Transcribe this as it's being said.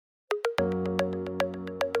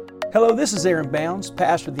Hello, this is Aaron Bounds,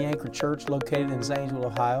 pastor of the Anchor Church located in Zanesville,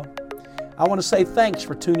 Ohio. I want to say thanks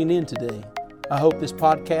for tuning in today. I hope this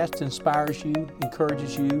podcast inspires you,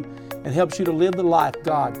 encourages you, and helps you to live the life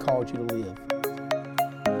God called you to live.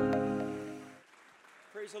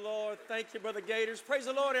 Praise the Lord. Thank you, Brother Gators. Praise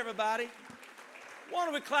the Lord, everybody. Why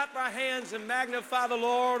don't we clap our hands and magnify the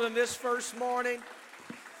Lord on this first morning?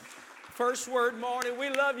 First word morning.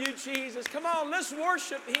 We love you, Jesus. Come on, let's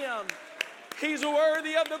worship Him. He's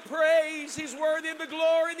worthy of the praise. He's worthy of the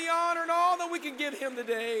glory, the honor, and all that we can give Him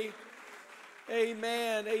today.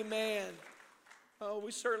 Amen, amen. Oh,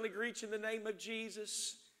 we certainly greet you in the name of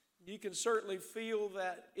Jesus. You can certainly feel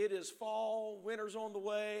that it is fall, winter's on the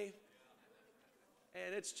way,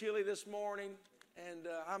 and it's chilly this morning, and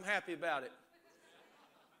I'm happy about it.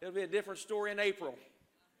 It'll be a different story in April,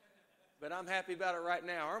 but I'm happy about it right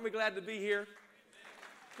now. Aren't we glad to be here?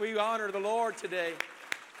 We honor the Lord today.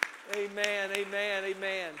 Amen, amen,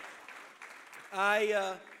 amen.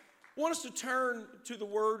 I want us to turn to the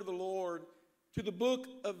word of the Lord, to the book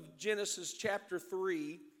of Genesis chapter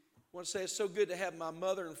 3. I want to say it's so good to have my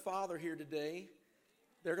mother and father here today.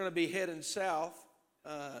 They're going to be heading south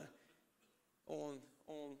on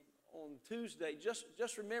Tuesday.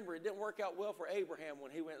 Just remember, it didn't work out well for Abraham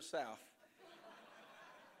when he went south.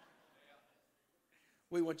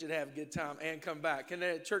 We want you to have a good time and come back. Can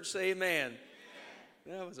the church say amen?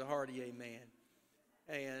 That was a hearty amen.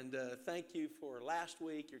 And thank you for last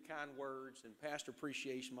week, your kind words and pastor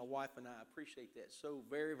appreciation. My wife and I appreciate that so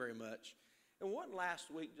very, very much. And what last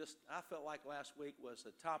week, I felt like last week was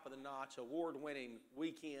the top of the notch, award-winning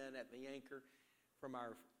weekend at the Anchor, from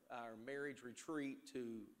our marriage retreat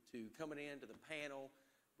to coming into the panel.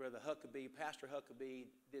 Brother Huckabee, Pastor Huckabee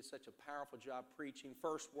did such a powerful job preaching.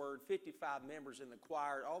 First word, 55 members in the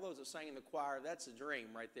choir. All those that sang in the choir, that's a dream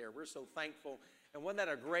right there. We're so thankful. And wasn't that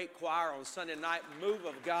a great choir on Sunday night? Move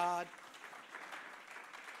of God.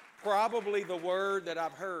 Probably the word that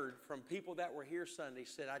I've heard from people that were here Sunday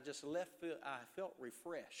said, I felt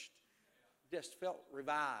refreshed, just felt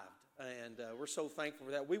revived. And we're so thankful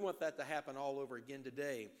for that. We want that to happen all over again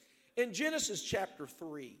today. In Genesis chapter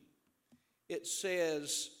 3, it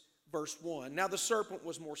says, verse 1, Now the serpent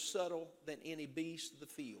was more subtle than any beast of the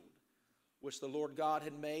field, which the Lord God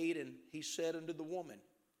had made, and he said unto the woman,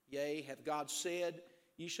 Yea, hath God said,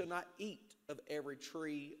 Ye shall not eat of every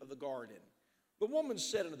tree of the garden. The woman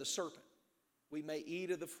said unto the serpent, We may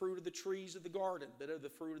eat of the fruit of the trees of the garden, but of the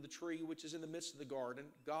fruit of the tree which is in the midst of the garden,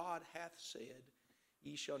 God hath said,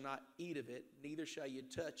 Ye shall not eat of it, neither shall ye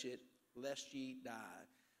touch it, lest ye die.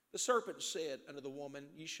 The serpent said unto the woman,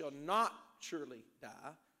 Ye shall not surely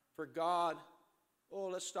die, for God... Oh,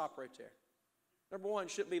 let's stop right there. Number one,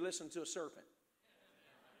 shouldn't be listening to a serpent.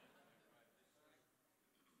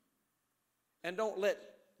 And don't let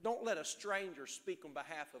a stranger speak on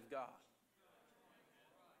behalf of God.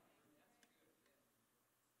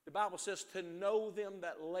 The Bible says to know them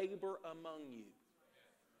that labor among you.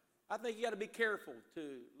 I think you got to be careful to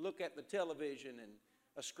look at the television and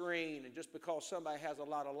a screen, and just because somebody has a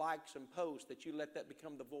lot of likes and posts, that you let that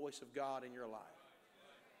become the voice of God in your life.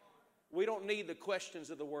 We don't need the questions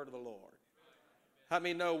of the word of the Lord. I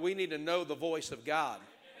mean, no, we need to know the voice of God.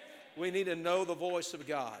 We need to know the voice of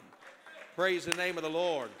God. Praise the name of the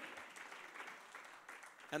Lord.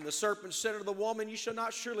 And the serpent said unto the woman, Ye shall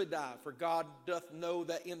not surely die, for God doth know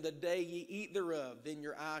that in the day ye eat thereof, then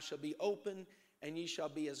your eyes shall be opened, and ye shall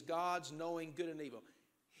be as gods, knowing good and evil.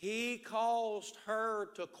 He caused her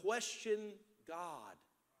to question God.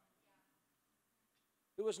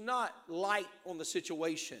 It was not light on the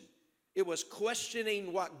situation. It was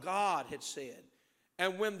questioning what God had said.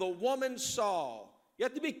 And when the woman saw, you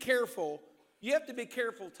have to be careful. You have to be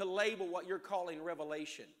careful to label what you're calling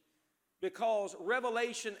revelation, because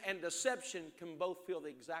revelation and deception can both feel the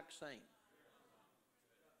exact same.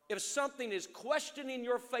 If something is questioning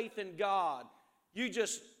your faith in God,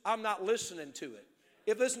 I'm not listening to it.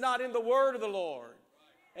 If it's not in the word of the Lord,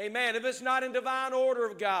 amen. If it's not in divine order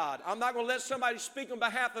of God, I'm not going to let somebody speak on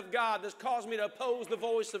behalf of God that's caused me to oppose the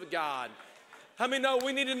voice of God. How many know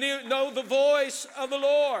we need to know the voice of the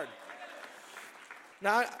Lord?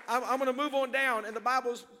 Now, I'm going to move on down, and the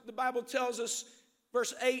Bible tells us,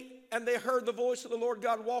 verse 8, And they heard the voice of the Lord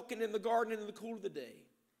God walking in the garden in the cool of the day.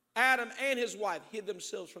 Adam and his wife hid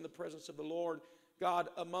themselves from the presence of the Lord God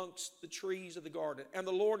amongst the trees of the garden. And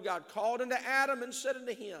the Lord God called unto Adam and said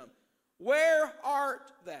unto him, Where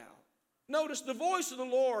art thou? Notice the voice of the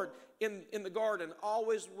Lord in the garden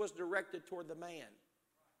always was directed toward the man.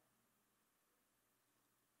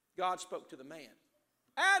 God spoke to the man.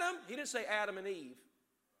 Adam, he didn't say Adam and Eve.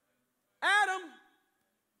 Adam,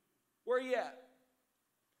 where are you at?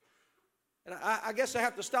 And I guess I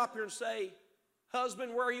have to stop here and say,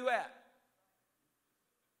 husband, where are you at?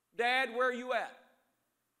 Dad, where are you at?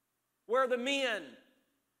 Where are the men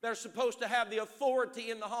that are supposed to have the authority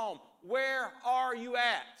in the home? Where are you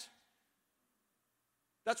at?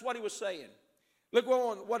 That's what he was saying. Look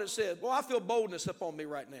on what it says. Well, I feel boldness upon me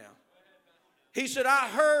right now. He said, I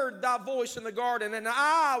heard thy voice in the garden, and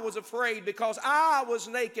I was afraid because I was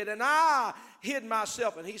naked, and I hid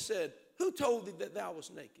myself. And he said, who told thee that thou was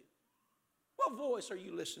naked? What voice are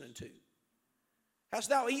you listening to? Hast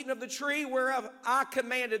thou eaten of the tree whereof I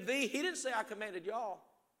commanded thee? He didn't say I commanded y'all.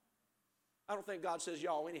 I don't think God says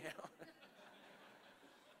y'all anyhow.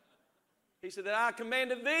 He said that I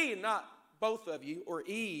commanded thee, and not both of you, or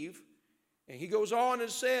Eve. And he goes on and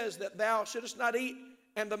says that thou shouldest not eat.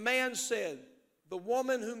 And the man said, the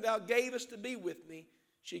woman whom thou gavest to be with me,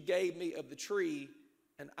 she gave me of the tree,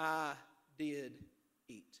 and I did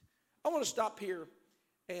eat. I want to stop here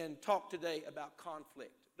and talk today about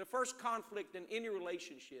conflict. The first conflict in any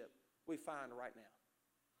relationship we find right now.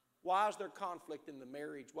 Why is there conflict in the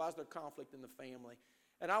marriage? Why is there conflict in the family?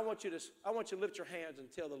 And I want you to lift your hands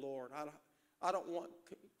and tell the Lord, I don't want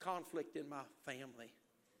conflict in my family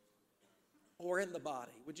or in the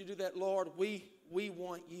body. Would you do that, Lord? We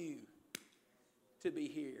want you to be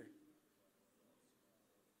here.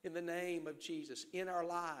 In the name of Jesus, in our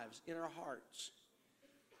lives, in our hearts.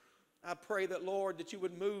 I pray that, Lord, that you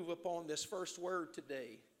would move upon this first word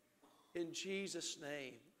today. In Jesus'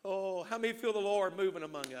 name. Oh, how many feel the Lord moving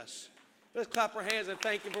among us? Let's clap our hands and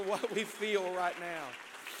thank him for what we feel right now.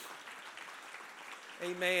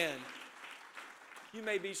 Amen. You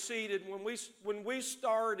may be seated. When we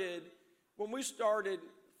started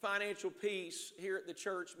Financial Peace here at the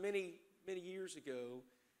church many years ago,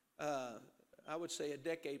 I would say a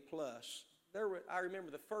decade plus. I remember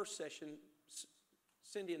the first session.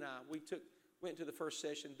 Cindy and I went to the first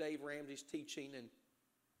session. Dave Ramsey's teaching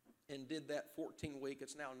and did that 14-week.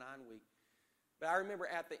 It's now 9-week. But I remember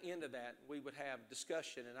at the end of that, we would have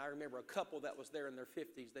discussion. And I remember a couple that was there in their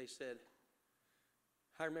 50s. They said,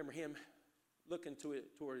 I remember him looking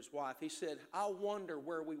toward his wife. He said, I wonder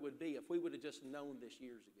where we would be if we would have just known this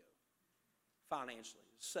years ago, financially,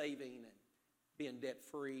 saving and being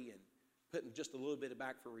debt-free and putting just a little bit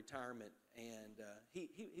back for retirement. And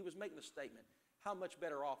he was making a statement, how much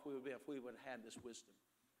better off we would be if we would have had this wisdom.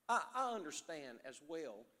 I understand as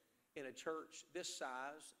well, in a church this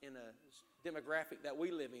size, in a demographic that we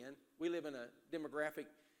live in a demographic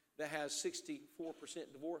that has 64%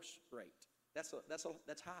 divorce rate. That's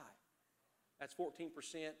high. That's 14%,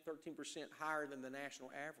 13% higher than the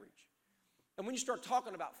national average. And when you start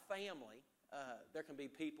talking about family, there can be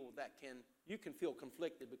people that you can feel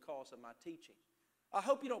conflicted because of my teaching. I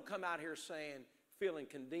hope you don't come out here feeling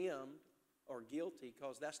condemned or guilty,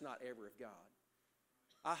 because that's not ever of God.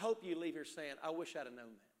 I hope you leave here saying, I wish I'd have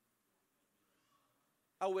known that.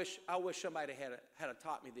 I wish somebody had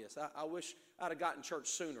taught me this. I wish I'd have gotten church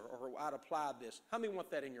sooner, or I'd applied this. How many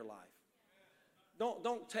want that in your life?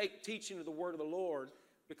 Don't take teaching of the word of the Lord,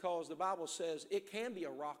 because the Bible says it can be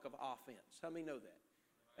a rock of offense. How many know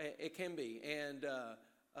that? It can be. And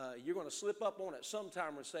you're going to slip up on it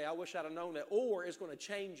sometime and say, I wish I'd have known that. Or it's going to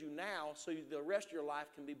change you now so the rest of your life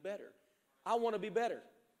can be better. I want to be better.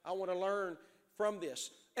 I want to learn from this.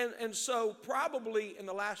 And so probably in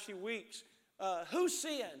the last few weeks, who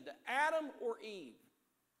sinned, Adam or Eve?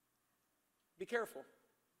 Be careful.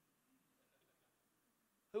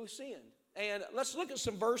 Who sinned? And let's look at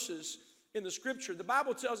some verses in the Scripture. The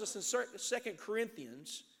Bible tells us in 2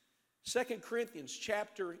 Corinthians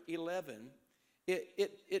chapter 11,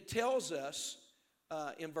 it tells us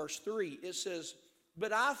in verse 3, it says,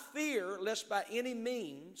 but I fear lest by any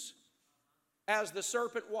means, as the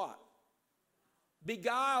serpent what?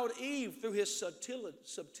 Beguiled Eve through his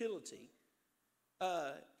subtlety.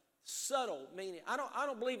 Subtle, meaning, I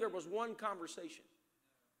don't believe there was one conversation.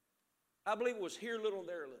 I believe it was here a little,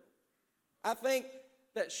 there a little. I think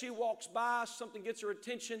that she walks by, something gets her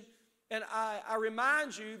attention, and I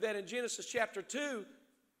remind you that in Genesis chapter 2,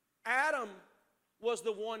 Adam was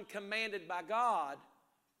the one commanded by God,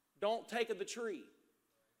 don't take of the tree.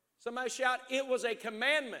 Somebody shout, it was a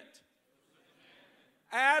commandment.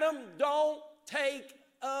 Adam, don't take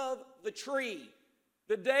of the tree.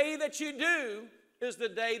 The day that you do is the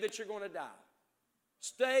day that you're going to die.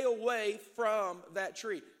 Stay away from that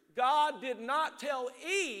tree. God did not tell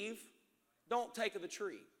Eve, don't take of the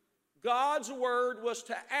tree. God's word was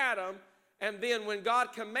to Adam, and then when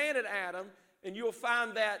God commanded Adam, and you'll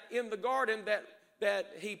find that in the garden that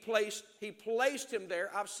he placed him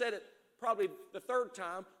there. I've said it probably the third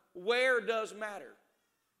time. Where does matter?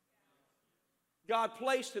 God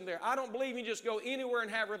placed him there. I don't believe you just go anywhere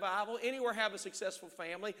and have revival, anywhere have a successful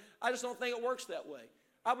family. I just don't think it works that way.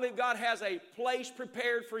 I believe God has a place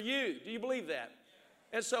prepared for you. Do you believe that?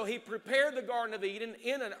 And so he prepared the Garden of Eden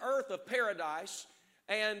in an earth of paradise,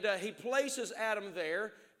 and he places Adam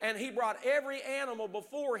there, and he brought every animal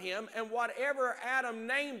before him, and whatever Adam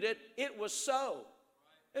named it, it was so.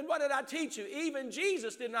 And what did I teach you? Even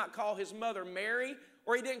Jesus did not call his mother Mary,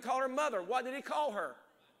 or he didn't call her mother. What did he call her?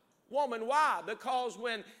 Woman. Why? Because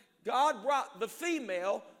when God brought the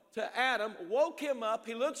female to Adam, woke him up,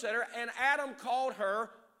 he looks at her, and Adam called her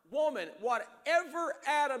woman. Whatever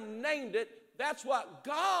Adam named it, that's what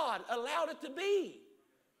God allowed it to be.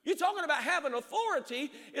 You're talking about having authority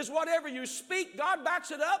is whatever you speak, God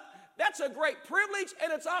backs it up. That's a great privilege,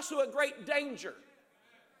 and it's also a great danger.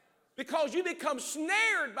 Because you become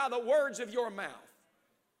snared by the words of your mouth.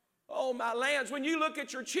 Oh, my lands, when you look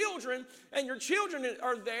at your children, and your children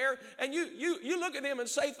are there, and you look at them and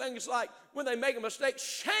say things like, when they make a mistake,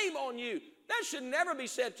 shame on you. That should never be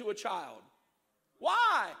said to a child.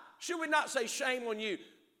 Why should we not say shame on you?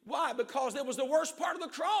 Why? Because it was the worst part of the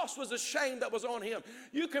cross was the shame that was on him.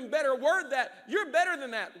 You can better word that. You're better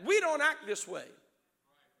than that. We don't act this way.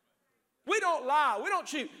 We don't lie. We don't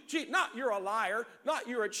cheat. Not you're a liar. Not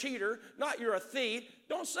you're a cheater. Not you're a thief.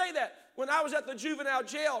 Don't say that. When I was at the juvenile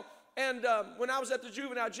jail, and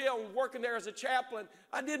working there as a chaplain,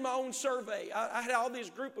 I did my own survey. I had all these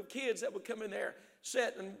group of kids that would come in there,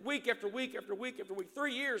 sit, and week after week after week after week,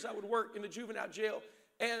 3 years I would work in the juvenile jail.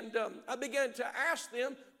 And I began to ask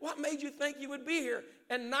them, what made you think you would be here?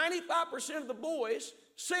 And 95% of the boys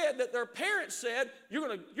said that their parents said, you're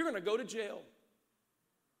gonna go to jail.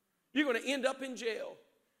 You're going to end up in jail.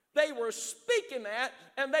 They were speaking that,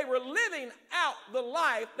 and they were living out the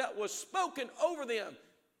life that was spoken over them.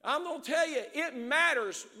 I'm going to tell you, it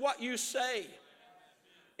matters what you say.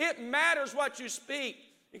 It matters what you speak.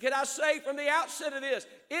 And can I say from the outset of this,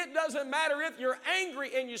 it doesn't matter if you're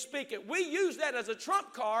angry and you speak it. We use that as a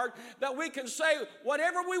trump card that we can say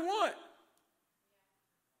whatever we want.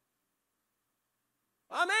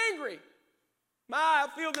 I'm angry. I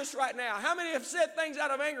feel this right now. How many have said things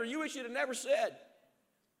out of anger you wish you'd have never said?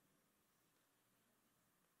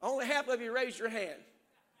 Only half of you raised your hand.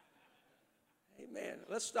 Amen.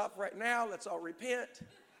 Let's stop right now. Let's all repent.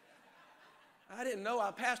 I didn't know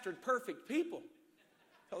I pastored perfect people.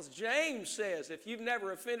 Because James says, if you've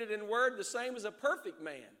never offended in word, the same as a perfect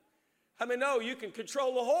man. How many know you can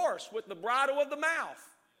control the horse with the bridle of the mouth?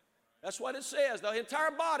 That's what it says. The entire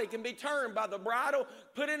body can be turned by the bridle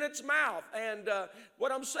put in its mouth. And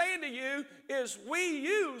what I'm saying to you is we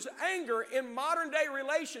use anger in modern day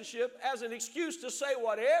relationship as an excuse to say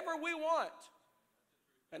whatever we want.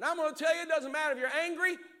 And I'm going to tell you, it doesn't matter if you're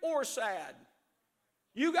angry or sad.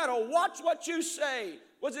 You got to watch what you say.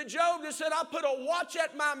 Was it Job that said, I put a watch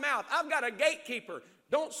at my mouth? I've got a gatekeeper.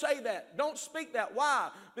 Don't say that. Don't speak that. Why?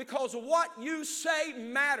 Because what you say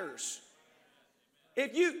matters.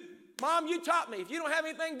 Mom, you taught me, if you don't have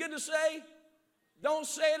anything good to say, don't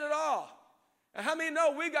say it at all. And how many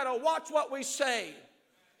know we got to watch what we say?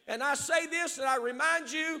 And I say this, and I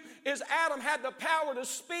remind you, is Adam had the power to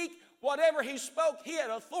speak. Whatever he spoke, he had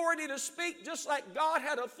authority to speak, just like God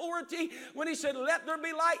had authority when he said, let there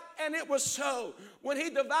be light, and it was so. When he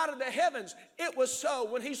divided the heavens, it was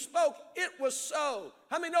so. When he spoke, it was so.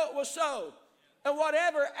 How many know it was so? And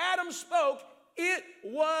whatever Adam spoke, it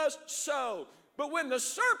was so. But when the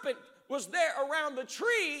serpent was there around the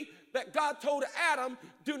tree that God told Adam,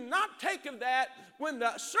 do not take of that. When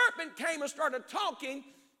the serpent came and started talking,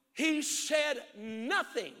 he said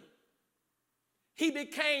nothing. He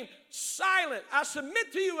became silent. I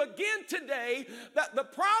submit to you again today that the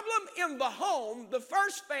problem in the home, the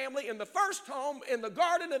first family in the first home in the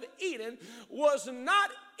Garden of Eden, was not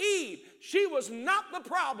Eve. She was not the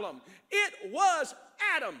problem. It was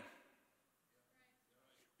Adam.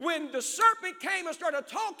 When the serpent came and started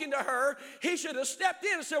talking to her, he should have stepped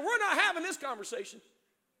in and said, we're not having this conversation.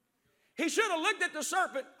 He should have looked at the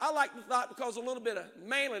serpent. I like the thought because a little bit of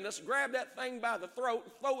manliness, grab that thing by the throat,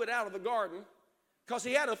 throw it out of the garden, because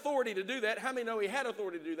he had authority to do that. How many know he had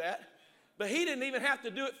authority to do that? But he didn't even have to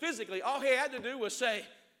do it physically. All he had to do was say,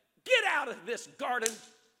 get out of this garden.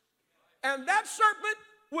 And that serpent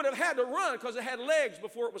would have had to run because it had legs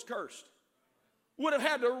before it was cursed. Would have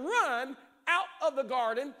had to run out of the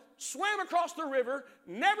garden, swam across the river,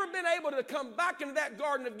 never been able to come back into that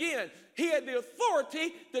garden again. He had the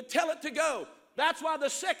authority to tell it to go. That's why the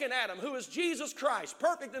second Adam, who is Jesus Christ,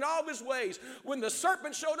 perfect in all of his ways, when the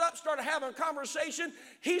serpent showed up, started having a conversation,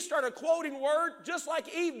 he started quoting word just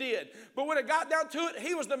like Eve did. But when it got down to it,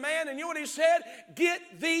 he was the man, and you know what he said? Get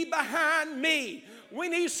thee behind me. We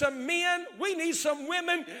need some men, we need some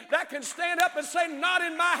women that can stand up and say, not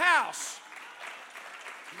in my house,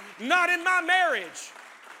 not in my marriage,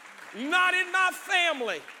 not in my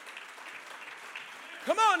family.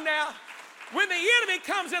 Come on now. When the enemy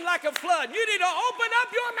comes in like a flood, you need to open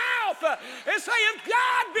up your mouth and say, if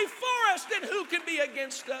God be for us, then who can be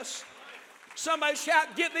against us? Somebody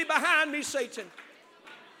shout, get thee behind me, Satan.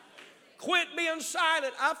 Quit being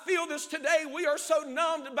silent. I feel this today. We are so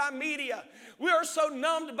numbed by media. We are so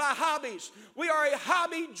numbed by hobbies. We are a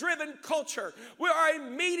hobby-driven culture. We are a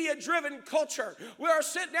media-driven culture. We are a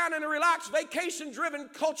sit-down and a relaxed vacation-driven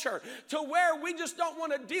culture to where we just don't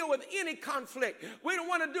want to deal with any conflict. We don't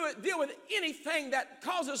want to deal with anything that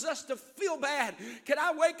causes us to feel bad. Can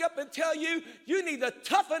I wake up and tell you, you need to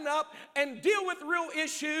toughen up and deal with real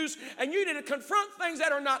issues, and you need to confront things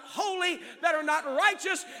that are not holy, that are not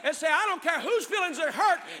righteous, and say, I don't care whose feelings are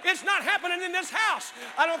hurt. It's not happening in this house.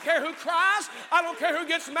 I don't care who cries. I don't care who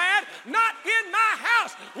gets mad. Not in my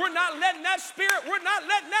house. We're not letting that spirit, we're not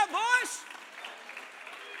letting that voice.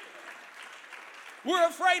 We're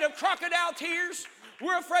afraid of crocodile tears.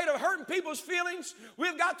 We're afraid of hurting people's feelings.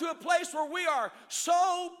 We've got to a place where we are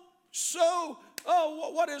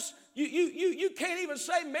you can't even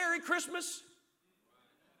say Merry Christmas.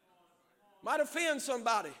 Might offend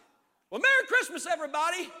somebody. Well, Merry Christmas,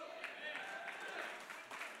 everybody.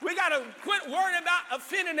 We got to quit worrying about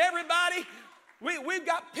offending everybody. We've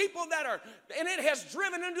got people that are, and it has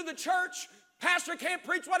driven into the church. Pastor can't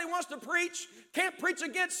preach what he wants to preach, can't preach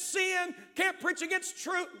against sin, can't preach against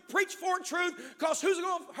truth, preach for truth, because who's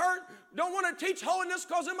going to hurt? Don't want to teach holiness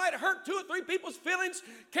because it might hurt 2 or 3 people's feelings.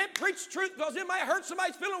 Can't preach truth because it might hurt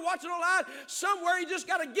somebody's feeling watching online. Somewhere you just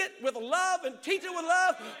got to get with love and teach it with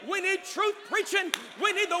love. We need truth preaching.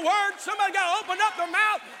 We need the word. Somebody got to open up their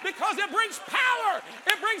mouth because it brings power.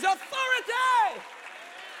 It brings authority.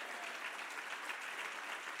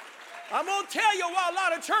 I'm going to tell you why a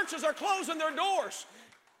lot of churches are closing their doors.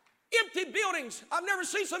 Empty buildings. I've never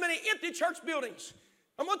seen so many empty church buildings.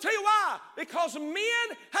 I'm going to tell you why. Because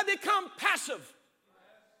men have become passive.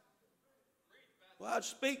 Well, I'd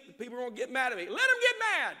speak, people are going to get mad at me. Let them get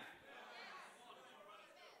mad.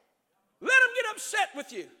 Let them get upset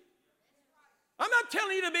with you. I'm not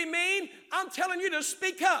telling you to be mean. I'm telling you to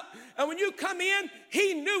speak up. And when you come in,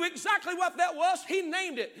 he knew exactly what that was. He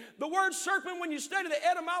named it. The word serpent, when you study the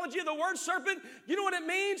etymology of the word serpent, you know what it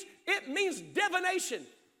means? It means divination.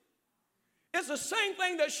 It's the same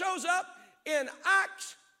thing that shows up in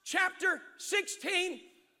Acts chapter 16,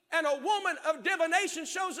 and a woman of divination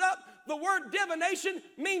shows up. The word divination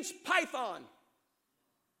means python.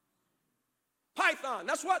 Python.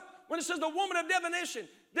 That's what, when it says the woman of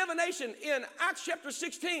divination in Acts chapter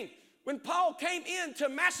 16, when Paul came into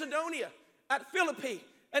Macedonia at Philippi,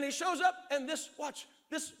 and he shows up, and this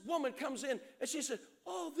woman comes in, and she said,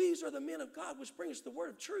 oh, these are the men of God which bring us the word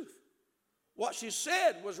of truth. What she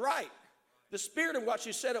said was right. The spirit of what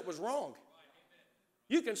she said it was wrong.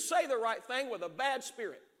 You can say the right thing with a bad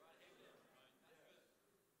spirit.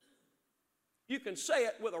 You can say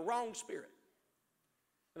it with a wrong spirit.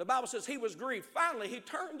 And the Bible says he was grieved. Finally, he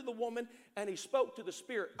turned to the woman and he spoke to the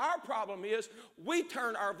spirit. Our problem is we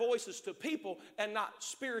turn our voices to people and not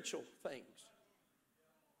spiritual things.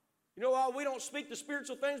 You know why we don't speak to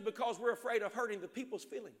spiritual things? Because we're afraid of hurting the people's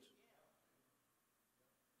feelings.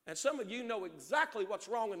 And some of you know exactly what's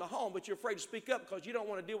wrong in the home, but you're afraid to speak up because you don't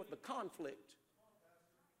want to deal with the conflict.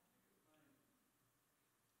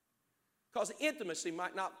 Because the intimacy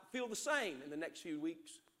might not feel the same in the next few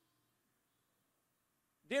weeks.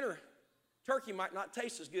 Dinner, turkey might not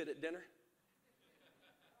taste as good at dinner.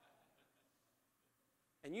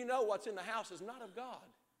 And you know what's in the house is not of God.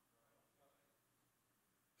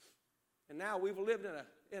 And now we've lived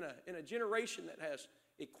in a generation that has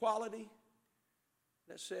equality,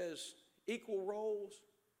 that says equal roles.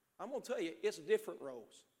 I'm going to tell you, it's different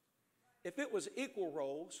roles. If it was equal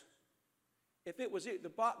roles,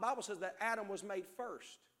 the Bible says that Adam was made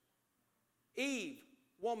first. Eve,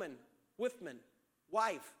 woman, withman,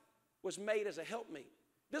 wife, was made as a helpmeet.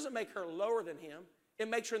 It doesn't make her lower than him. It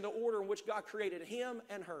makes her in the order in which God created him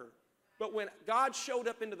and her. But when God showed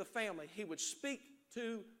up into the family, he would speak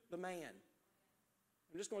to the man.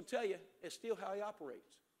 I'm just going to tell you, it's still how he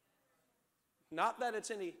operates.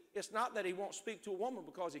 It's not that he won't speak to a woman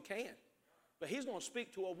because he can. But he's going to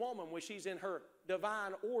speak to a woman when she's in her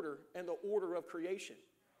divine order and the order of creation.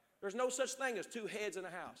 There's no such thing as two heads in a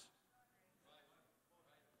house.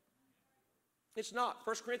 It's not.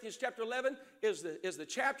 1 Corinthians chapter 11 is the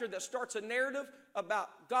chapter that starts a narrative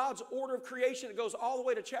about God's order of creation. It goes all the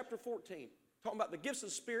way to chapter 14, talking about the gifts of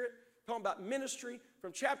the Spirit, talking about ministry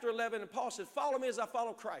from chapter 11. And Paul said, follow me as I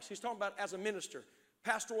follow Christ. He's talking about as a minister.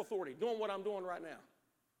 pastoral authority, doing what I'm doing right now.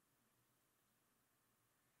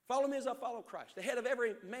 Follow me as I follow Christ. The head of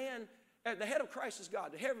every man, the head of Christ is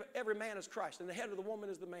God. The head of every man is Christ, and the head of the woman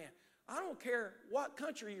is the man. I don't care what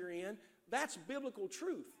country you're in, that's biblical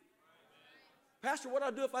truth. Pastor, what do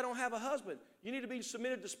I do if I don't have a husband? You need to be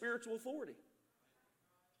submitted to spiritual authority.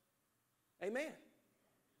 Amen.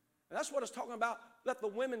 And that's what it's talking about. Let the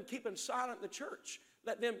women keep in silent in the church.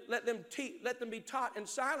 Let them be taught in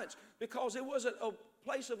silence, because it wasn't a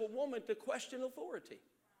place of a woman to question authority.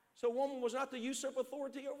 So a woman was not to usurp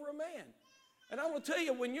authority over a man. And I want to tell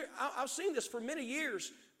you, I've seen this for many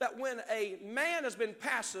years, that when a man has been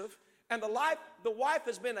passive and the wife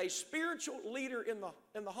has been a spiritual leader in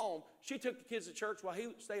the home, she took the kids to church while he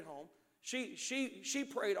stayed home. She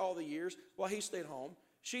prayed all the years while he stayed home.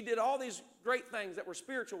 She did all these great things that were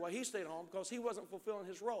spiritual while he stayed home, because he wasn't fulfilling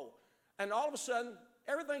his role. And all of a sudden,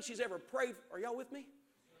 everything she's ever prayed for, are y'all with me?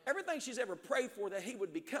 Everything she's ever prayed for that he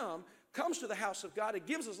would become comes to the house of God. He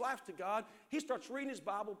gives his life to God. He starts reading his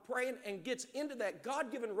Bible, praying, and gets into that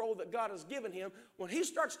God-given role that God has given him. When he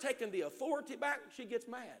starts taking the authority back, she gets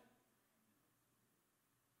mad.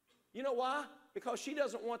 You know why? Because she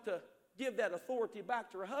doesn't want to give that authority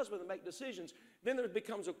back to her husband and make decisions. Then there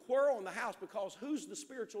becomes a quarrel in the house, because who's the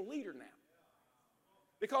spiritual leader now?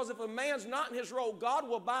 Because if a man's not in his role, God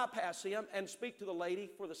will bypass him and speak to the lady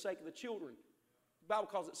for the sake of the children. The Bible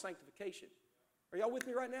calls it sanctification. Are y'all with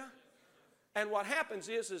me right now? And what happens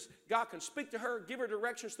is God can speak to her, give her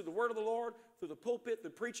directions through the word of the Lord, through the pulpit, the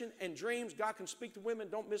preaching, and dreams. God can speak to women.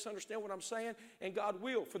 Don't misunderstand what I'm saying. And God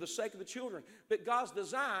will for the sake of the children. But God's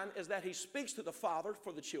design is that he speaks to the father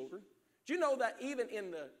for the children. Do you know that even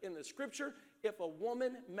in the scripture, if a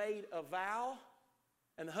woman made a vow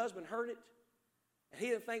and the husband heard it and he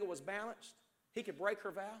didn't think it was balanced, he could break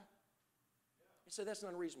her vow? He said, that's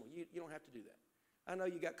unreasonable. You don't have to do that. I know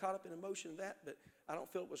you got caught up in emotion of that, but I don't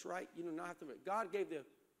feel it was right. You do not have to. God gave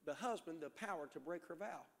the husband the power to break her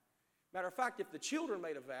vow. Matter of fact, if the children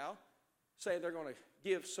made a vow, say they're going to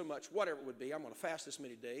give so much, whatever it would be, I'm going to fast this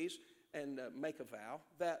many days and make a vow,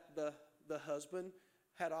 that the husband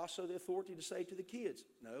had also the authority to say to the kids,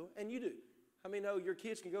 no, and you do. How many know your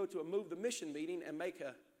kids can go to a Move the Mission meeting and make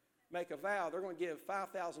a vow? They're going to give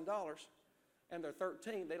 $5,000, and they're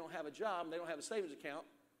 13. They don't have a job, and they don't have a savings account,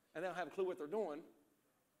 and they don't have a clue what they're doing.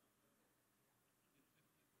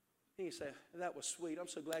 And you say, that was sweet. I'm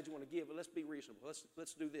so glad you want to give, but let's be reasonable.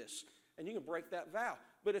 Let's do this. And you can break that vow.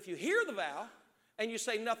 But if you hear the vow and you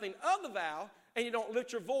say nothing of the vow and you don't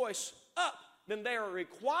lift your voice up, then they are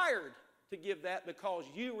required to give that, because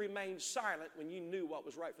you remained silent when you knew what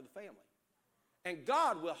was right for the family. And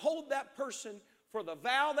God will hold that person for the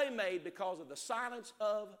vow they made because of the silence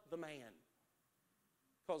of the man.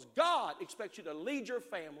 Because God expects you to lead your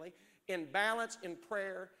family in balance, in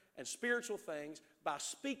prayer, and spiritual things by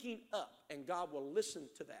speaking up, and God will listen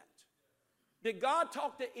to that. Did God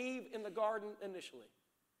talk to Eve in the garden initially?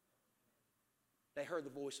 They heard the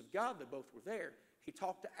voice of God. They both were there. He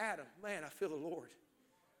talked to Adam. Man, I feel the Lord.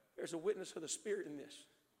 There's a witness of the Spirit in this.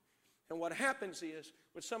 And what happens is,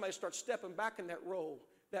 when somebody starts stepping back in that role,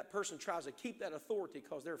 that person tries to keep that authority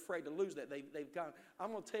because they're afraid to lose that. They've gone.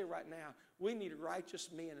 I'm going to tell you right now, we need righteous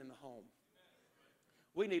men in the home.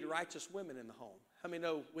 We need righteous women in the home. How many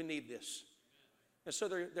know we need this? And so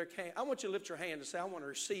there came. I want you to lift your hand and say, I want to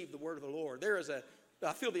receive the word of the Lord.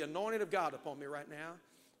 I feel the anointing of God upon me right now.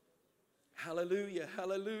 Hallelujah,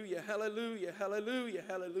 hallelujah, hallelujah, hallelujah,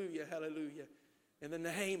 hallelujah, hallelujah. In the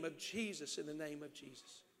name of Jesus, in the name of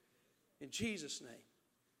Jesus. In Jesus'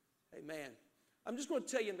 name. Amen. I'm just going to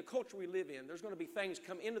tell you, in the culture we live in, there's going to be things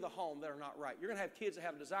come into the home that are not right. You're going to have kids that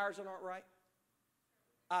have desires that aren't right,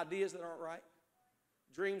 ideas that aren't right,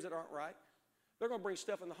 dreams that aren't right. They're going to bring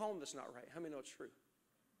stuff in the home that's not right. How many know it's true?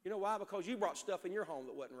 You know why? Because you brought stuff in your home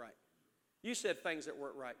that wasn't right. You said things that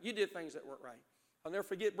weren't right. You did things that weren't right. I'll never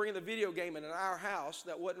forget bringing the video game in our house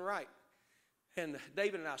that wasn't right. And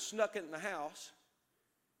David and I snuck it in the house.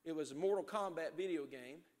 It was a Mortal Kombat video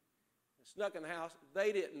game. Snuck in the house.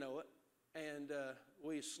 They didn't know it. And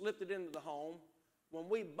we slipped it into the home. When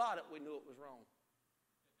we bought it, we knew it was wrong.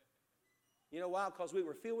 You know why? Because we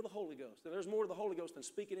were filled with the Holy Ghost. And there's more to the Holy Ghost than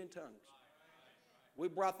speaking in tongues. We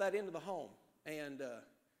brought that into the home and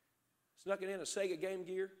snuck it in a Sega Game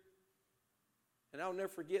Gear. And I'll never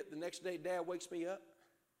forget, the next day Dad wakes me up.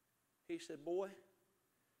 He said, boy,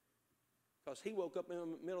 because he woke up in the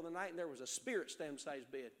middle of the night and there was a spirit standing beside his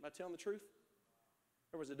bed. Am I telling the truth?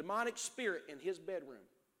 There was a demonic spirit in his bedroom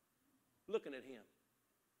looking at him.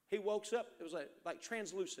 He woke up, it was like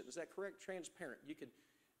translucent. Is that correct? Transparent.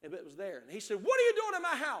 It was there. And he said, what are you doing in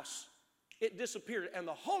my house? It disappeared. And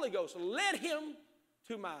the Holy Ghost led him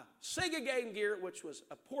to my Sega Game Gear, which was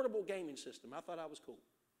a portable gaming system. I thought I was cool.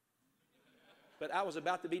 But I was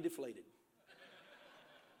about to be deflated.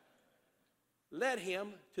 Led him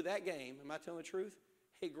to that game. Am I telling the truth?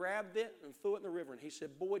 He grabbed it and threw it in the river. And he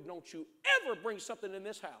said, boy, don't you ever bring something in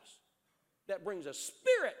this house that brings a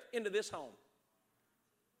spirit into this home.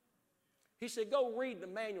 He said, go read the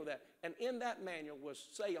manual of that. And in that manual was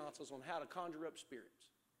seances on how to conjure up spirits.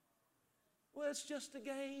 Well, it's just a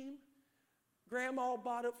game. Grandma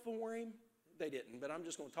bought it for him. They didn't, but I'm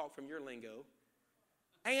just going to talk from your lingo.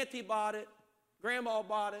 Auntie bought it. Grandma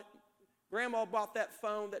bought it. Grandma bought that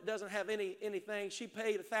phone that doesn't have anything. She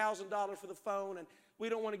paid $1,000 for the phone, and we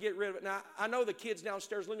don't want to get rid of it. Now, I know the kids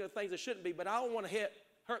downstairs looking at things that shouldn't be, but I don't want to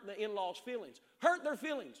hurt the in-laws' feelings. Hurt their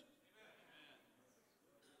feelings.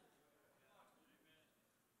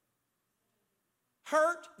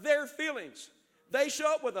 Hurt their feelings. They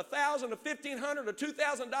show up with $1,000, a $1,500, a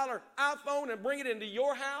 $2,000 iPhone and bring it into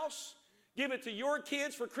your house. Give it to your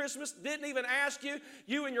kids for Christmas. Didn't even ask you.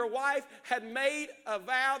 You and your wife had made a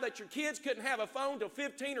vow that your kids couldn't have a phone till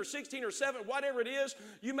 15 or 16 or 7, whatever it is.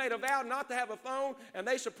 You made a vow not to have a phone, and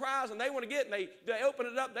they surprise and they want to get it, and they open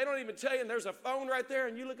it up. They don't even tell you, and there's a phone right there,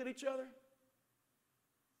 and you look at each other.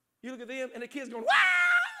 You look at them, and the kid's going,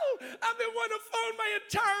 wow, I've been wanting a phone my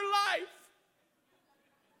entire life.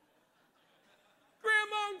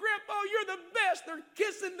 Grandma and Grandpa, you're the best. They're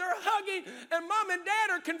kissing, they're hugging, and Mom and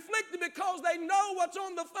Dad are conflicted because they know what's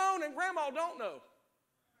on the phone and Grandma don't know.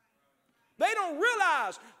 They don't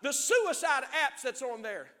realize the suicide apps that's on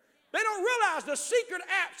there. They don't realize the secret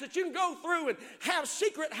apps that you can go through and have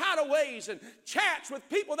secret hideaways and chats with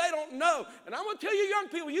people they don't know. And I'm going to tell you young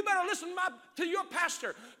people, you better listen to your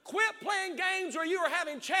pastor. Quit playing games where you are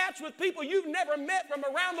having chats with people you've never met from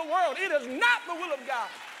around the world. It is not the will of God.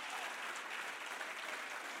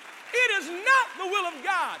 It is not the will of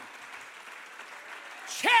God.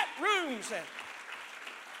 Chat rooms.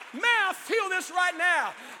 May I feel this right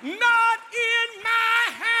now? Not in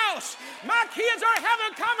my house. My kids are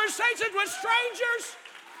having conversations with strangers.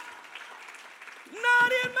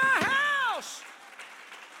 Not in my house.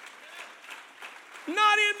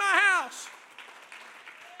 Not in my house.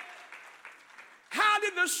 How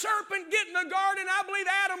did the serpent get in the garden? I believe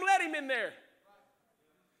Adam let him in there.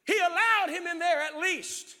 He allowed him in there at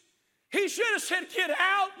least. He should have said, get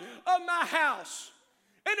out of my house.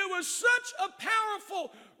 And it was such a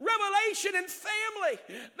powerful revelation in family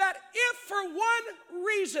that if for one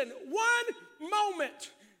reason, one moment,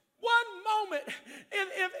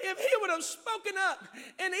 if he would have spoken up,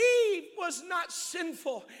 and Eve was not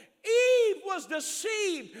sinful, Eve was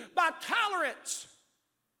deceived by tolerance.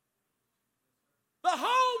 The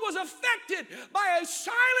home was affected by a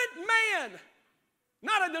silent man,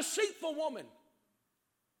 not a deceitful woman.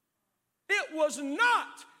 It was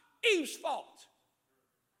not Eve's fault.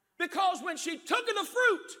 Because when she took of the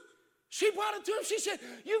fruit, she brought it to him. She said,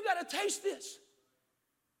 you've got to taste this.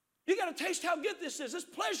 You got to taste how good this is. It's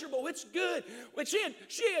pleasurable. It's good. When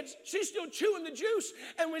she's still chewing the juice.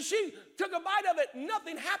 And when she took a bite of it,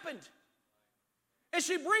 nothing happened. And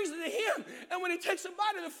she brings it to him. And when he takes a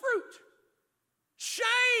bite of the fruit,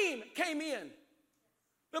 shame came in.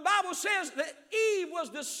 The Bible says that Eve was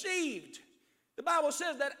deceived. The Bible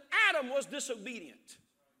says that Adam was disobedient.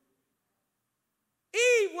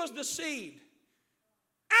 Eve was deceived.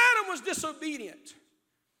 Adam was disobedient.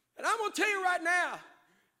 And I'm going to tell you right now,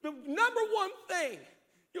 the number one thing,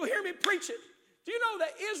 you'll hear me preach it. Do you know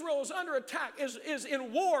that Israel is under attack, is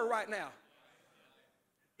in war right now?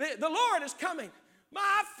 The Lord is coming.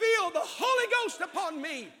 I feel the Holy Ghost upon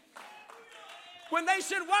me. When they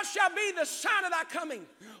said, what shall be the sign of thy coming?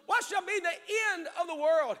 What shall be the end of the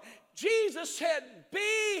world? Jesus said,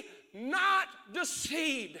 be not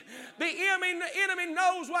deceived. The enemy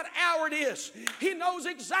knows what hour it is. He knows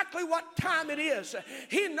exactly what time it is.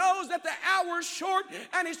 He knows that the hour is short,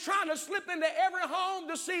 and he's trying to slip into every home,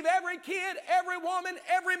 deceive every kid, every woman,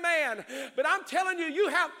 every man. But I'm telling you, you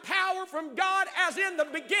have power from God as in the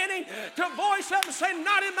beginning to voice up and say,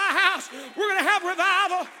 not in my house. We're going to have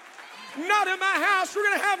revival. Not in my house. We're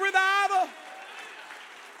going to have revival.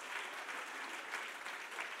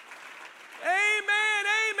 Amen,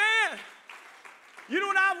 amen. You know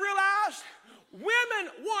what I've realized?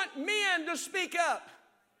 Women want men to speak up.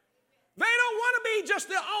 They don't want to be just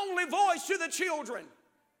the only voice to the children.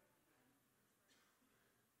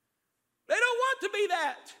 They don't want to be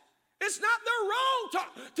that. It's not their role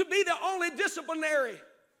to be the only disciplinary.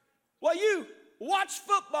 While you watch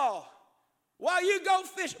football, while you go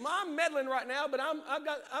fish. I'm meddling right now, but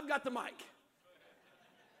I've got the mic.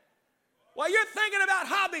 While you're thinking about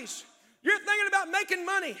hobbies, You're thinking about making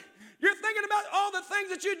money. You're thinking about all the things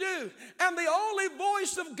that you do. And the only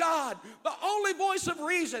voice of God, the only voice of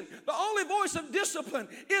reason, the only voice of discipline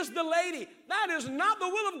is the lady. That is not the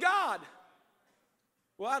will of God.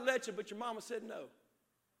 Well, I'd let you, but your mama said no.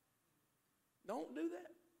 Don't do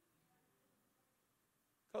that.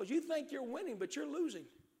 Because you think you're winning, but you're losing.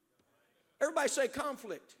 Everybody say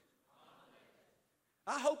conflict.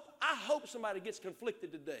 I hope somebody gets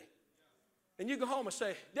conflicted today. And you go home and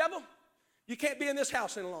say, devil, you can't be in this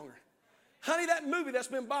house any longer. Honey, that movie that's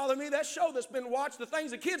been bothering me, that show that's been watched, the things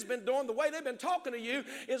the kids been doing, the way they've been talking to you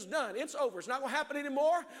is done. It's over. It's not going to happen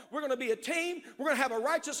anymore. We're going to be a team. We're going to have a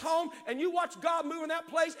righteous home. And you watch God move in that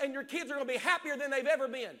place, and your kids are going to be happier than they've ever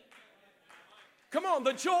been. Come on,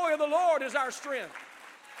 the joy of the Lord is our strength.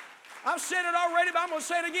 I've said it already, but I'm going to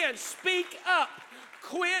say it again. Speak up.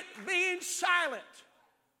 Quit being silent.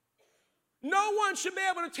 No one should be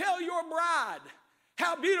able to tell your bride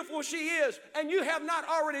how beautiful she is, and you have not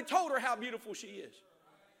already told her how beautiful she is.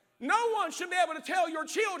 No one should be able to tell your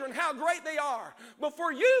children how great they are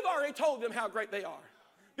before you've already told them how great they are.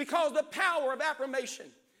 Because the power of affirmation.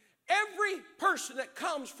 Every person that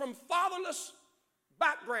comes from fatherless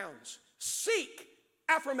backgrounds seek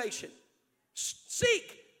affirmation.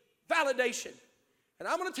 Seek validation. And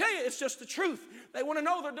I'm going to tell you, it's just the truth. They want to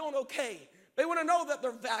know they're doing okay. They want to know that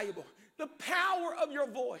they're valuable. The power of your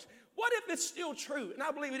voice. What if it's still true, and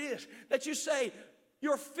I believe it is, that you say,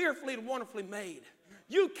 you're fearfully and wonderfully made.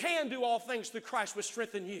 You can do all things through Christ which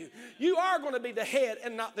strengthen you. You are going to be the head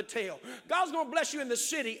and not the tail. God's going to bless you in the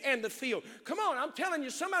city and the field. Come on, I'm telling you,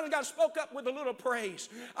 somebody got spoke up with a little praise.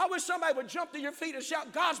 I wish somebody would jump to your feet and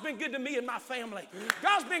shout, God's been good to me and my family.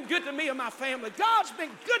 God's been good to me and my family. God's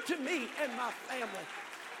been good to me and my family.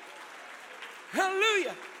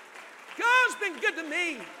 Hallelujah. God's been good to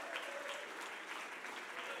me.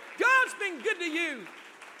 God's been good to you.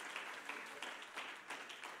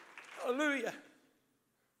 Hallelujah.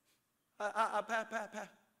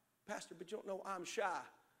 Pastor, but you don't know I'm shy.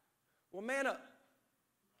 Well, man up.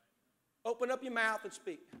 Open up your mouth and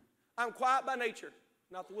speak. I'm quiet by nature,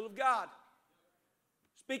 not the will of God.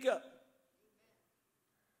 Speak up.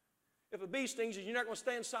 If a bee stings you, you're not going to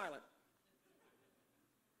stand silent.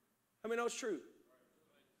 I mean, no, it's true.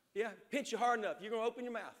 Yeah, pinch you hard enough, you're going to open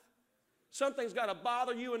your mouth. Something's got to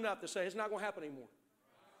bother you enough to say it's not going to happen anymore.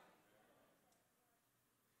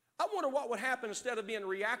 I wonder what would happen instead of being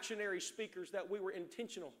reactionary speakers that we were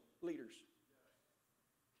intentional leaders.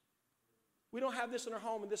 We don't have this in our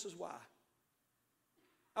home, and this is why.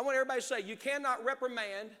 I want everybody to say, you cannot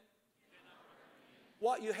reprimand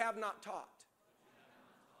what you have not taught.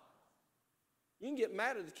 You can get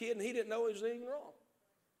mad at the kid and he didn't know he was anything wrong.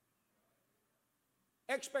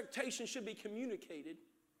 Expectations should be communicated,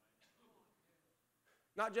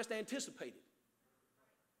 not just anticipated.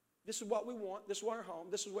 This is what we want. This is what our home.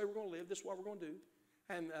 This is the way we're going to live. This is what we're going to do.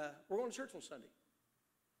 And we're going to church on Sunday.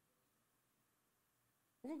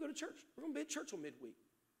 We're going to go to church. We're going to be at church on midweek.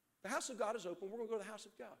 The house of God is open. We're going to go to the house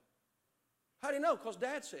of God. How do you know? Because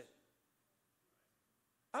Dad said.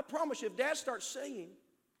 I promise you, if Dad starts singing,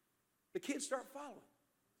 the kids start following.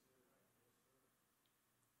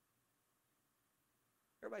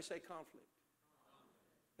 Everybody say conflict.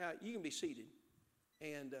 Now, you can be seated.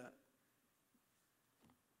 And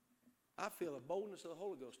I feel a boldness of the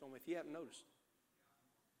Holy Ghost on me if you haven't noticed.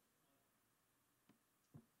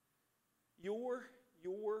 Your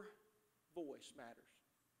voice matters.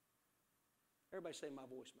 Everybody say my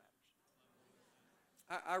voice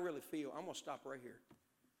matters. I really feel, I'm going to stop right here.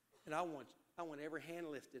 And I want every hand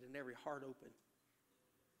lifted and every heart open.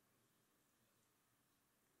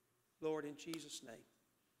 Lord, in Jesus' name,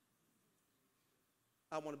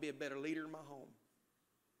 I want to be a better leader in my home.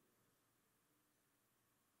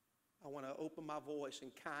 I want to open my voice in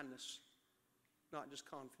kindness, not just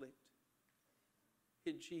conflict.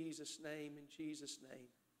 In Jesus' name, in Jesus' name.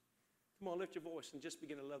 Come on, lift your voice and just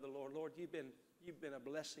begin to love the Lord. Lord, you've been a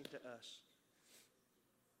blessing to us.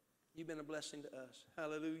 You've been a blessing to us.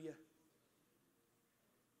 Hallelujah.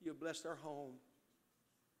 You've blessed our home.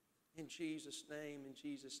 In Jesus' name, in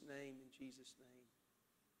Jesus' name, in Jesus' name.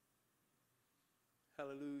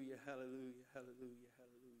 Hallelujah, hallelujah, hallelujah,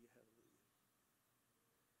 hallelujah, hallelujah.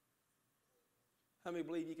 How many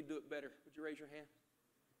believe you can do it better? Would you raise your hand?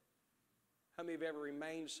 How many have ever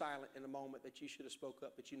remained silent in a moment that you should have spoke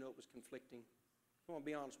up, but you know it was conflicting? Come on,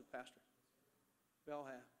 be honest with Pastor. We all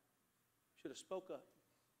have. Should have spoke up.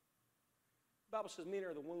 The Bible says many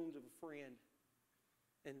are the wounds of a friend.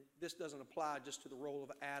 And this doesn't apply just to the role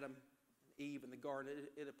of Adam and Eve in the garden.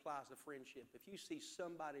 It applies to friendship. If you see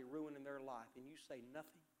somebody ruining their life and you say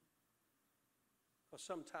nothing, Because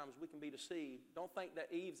sometimes we can be deceived. Don't think that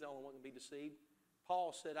Eve's the only one that can be deceived.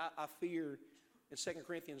 Paul said, I fear, in 2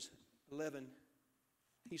 Corinthians 11,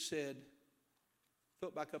 he said,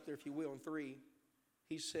 flip back up there if you will, in 3,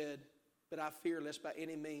 he said, but I fear lest by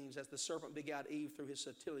any means, as the serpent begat Eve through his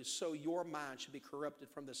subtlety, so your mind should be corrupted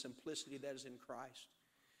from the simplicity that is in Christ.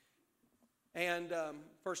 And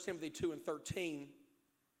 1 Timothy 2 and 13,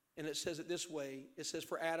 and it says it this way. It says,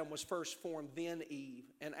 for Adam was first formed, then Eve.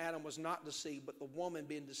 And Adam was not deceived, but the woman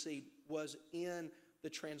being deceived was in the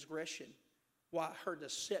transgression. Why? Her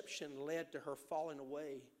deception led to her falling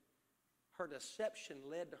away. Her deception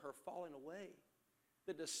led to her falling away.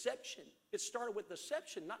 The deception, it started with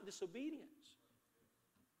deception, not disobedience.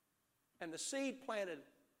 And the seed planted,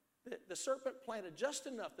 the serpent planted just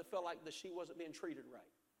enough that felt like that she wasn't being treated right.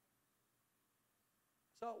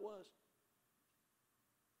 That's all it was.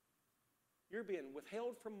 You're being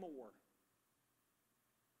withheld from more.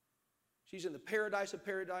 She's in the paradise of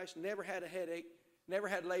paradise, never had a headache, never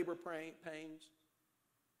had labor pains,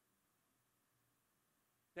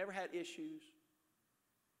 never had issues.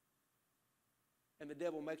 And the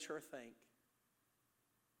devil makes her think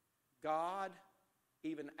God,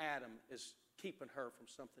 even Adam, is keeping her from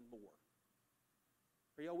something more.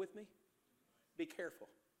 Are y'all with me? Be careful.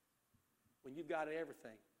 When you've got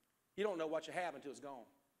everything, you don't know what you have until it's gone.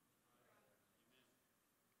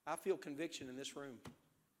 I feel conviction in this room.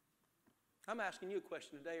 I'm asking you a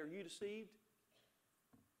question today. Are you deceived?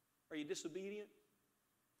 Are you disobedient?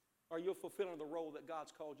 Are you fulfilling the role that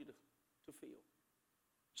God's called you to fill?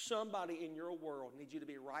 Somebody in your world needs you to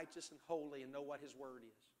be righteous and holy and know what His Word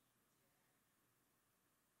is.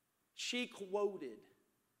 She quoted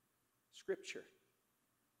Scripture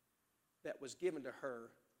that was given to her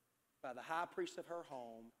by the high priest of her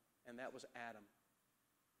home, and that was Adam.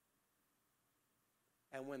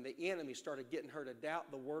 And when the enemy started getting her to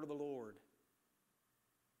doubt the word of the Lord,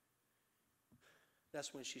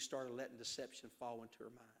 that's when she started letting deception fall into her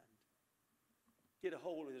mind. Get a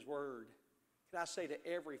hold of His Word. Can I say to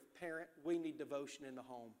every parent, we need devotion in the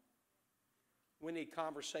home. We need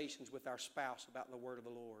conversations with our spouse about the Word of the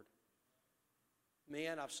Lord.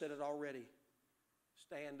 Men, I've said it already.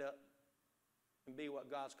 Stand up and be what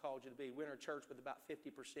God's called you to be. We're in a church with about 50%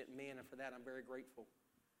 men, and for that I'm very grateful.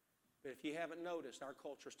 But if you haven't noticed, our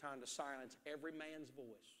culture is trying to silence every man's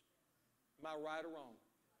voice. Am I right or wrong?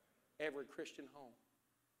 Every Christian home.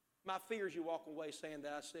 My fear is you walk away saying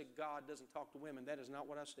that I said God doesn't talk to women. That is not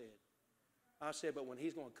what I said. I said, but when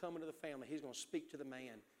He's going to come into the family, He's going to speak to the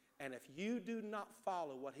man. And if you do not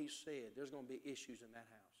follow what He said, there's going to be issues in that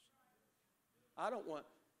house. I don't want,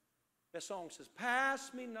 that song says,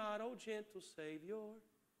 pass me not, O gentle Savior.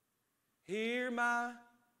 Hear my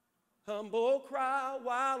humble cry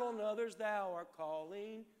while on others Thou art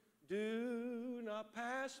calling. Do not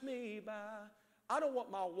pass me by. I don't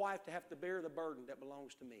want my wife to have to bear the burden that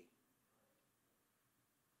belongs to me.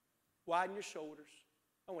 Widen your shoulders.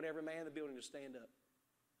 I want every man in the building to stand up.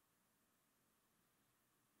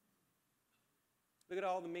 Look at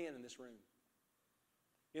all the men in this room.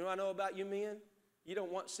 You know what I know about you men? You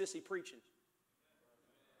don't want sissy preaching.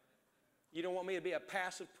 You don't want me to be a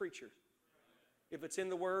passive preacher. If it's in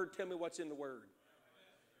the Word, tell me what's in the Word.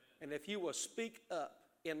 And if you will speak up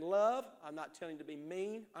in love, I'm not telling you to be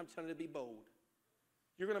mean, I'm telling you to be bold.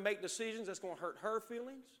 You're going to make decisions that's going to hurt her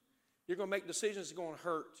feelings. You're going to make decisions that's going to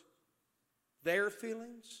hurt their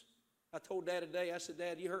feelings. I told Dad today, I said,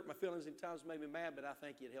 Dad, you hurt my feelings at times, made me mad, but I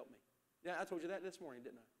think you'd help me. Yeah, I told you that this morning,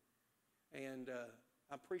 didn't I? And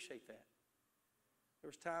I appreciate that. There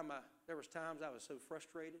was times I was so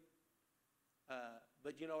frustrated.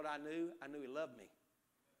 But you know what I knew? I knew He loved me.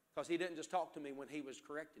 Because He didn't just talk to me when He was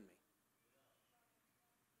correcting me.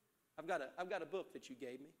 I've got a book that you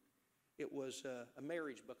gave me. It was a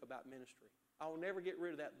marriage book about ministry. I will never get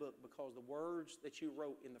rid of that book because the words that you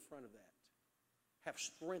wrote in the front of that have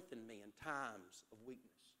strengthened me in times of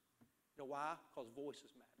weakness. You know why? Because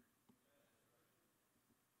voices matter.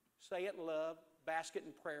 Say it in love, bask it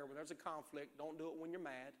in prayer. When there's a conflict, don't do it when you're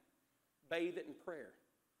mad. Bathe it in prayer.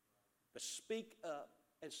 But speak up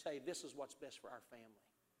and say, this is what's best for our family.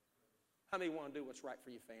 How many want to do what's right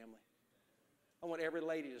for your family? I want every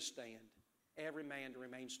lady to stand, every man to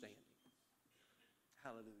remain standing.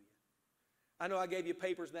 Hallelujah. I know I gave you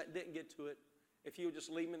papers and that didn't get to it. If you'll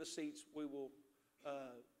just leave them in the seats, we will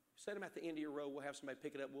set them at the end of your row. We'll have somebody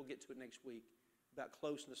pick it up. We'll get to it next week about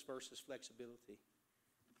closeness versus flexibility.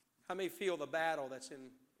 How many feel the battle that's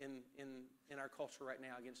in our culture right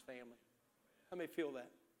now against family? How many feel that?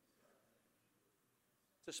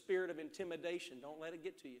 It's a spirit of intimidation. Don't let it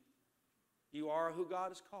get to you. You are who God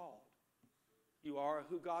has called. You are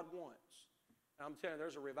who God wants. I'm telling you,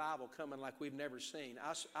 there's a revival coming like we've never seen.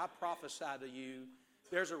 I prophesy to you,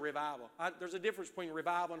 there's a revival. There's a difference between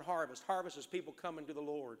revival and harvest. Harvest is people coming to the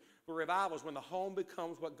Lord. But revival is when the home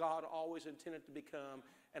becomes what God always intended to become.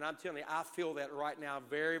 And I'm telling you, I feel that right now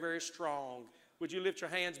very, very strong. Would you lift your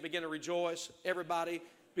hands and begin to rejoice? Everybody,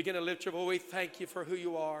 begin to lift your voice. We thank you for who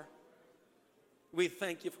you are. We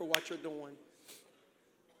thank you for what you're doing.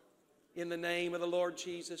 In the name of the Lord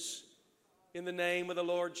Jesus. In the name of the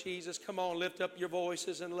Lord Jesus. Come on, lift up your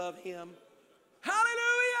voices and love Him.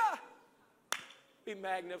 Hallelujah! We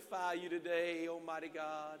magnify you today, Almighty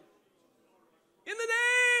God. In the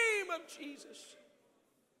name of Jesus.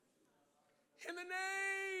 In the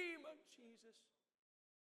name of Jesus.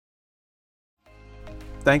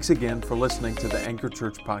 Thanks again for listening to the Anchor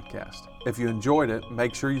Church podcast. If you enjoyed it,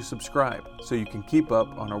 make sure you subscribe so you can keep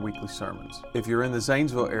up on our weekly sermons. If you're in the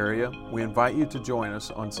Zanesville area, we invite you to join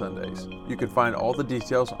us on Sundays. You can find all the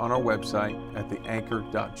details on our website at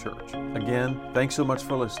theanchor.church. Again, thanks so much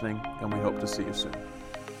for listening, and we hope to see you soon.